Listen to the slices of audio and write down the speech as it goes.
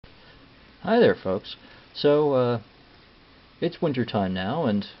Hi there, folks. It's winter time now,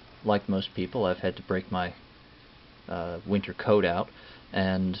 and like most people, I've had to break my winter coat out.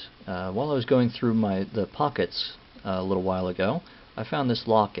 And while I was going through the pockets a little while ago, I found this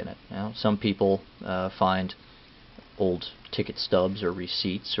lock in it. Now, some people find old ticket stubs or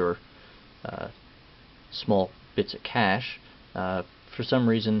receipts or small bits of cash. For some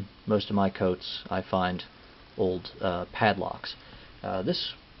reason, most of my coats I find old padlocks.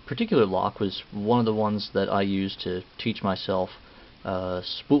 This particular lock was one of the ones that I used to teach myself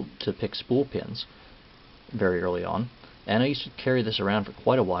to pick spool pins very early on, and I used to carry this around for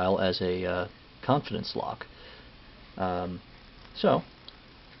quite a while as a confidence lock. So,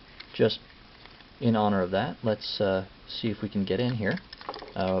 just in honor of that, let's see if we can get in here.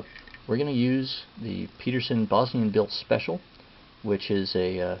 We're going to use the Peterson Bosnian Built Special, which is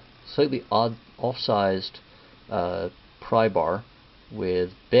a slightly off-sized pry bar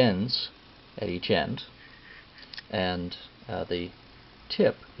with bends at each end, and the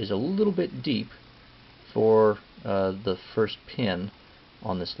tip is a little bit deep for the first pin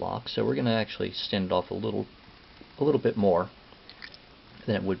on this lock, so we're going to actually extend it off a little bit more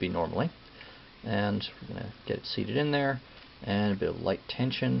than it would be normally, and we're going to get it seated in there, and a bit of light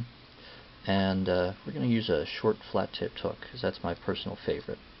tension, and we're going to use a short flat-tipped hook because that's my personal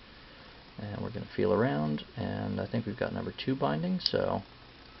favorite. And we're going to feel around, and I think we've got number 2 binding, so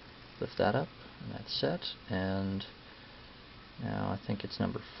lift that up, and that's set. And now I think it's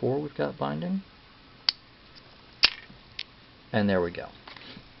number 4 we've got binding. And there we go.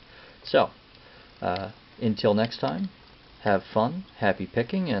 So, until next time, have fun, happy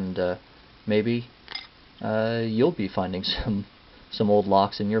picking, and maybe you'll be finding some old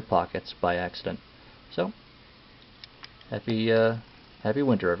locks in your pockets by accident. So, happy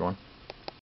winter, everyone.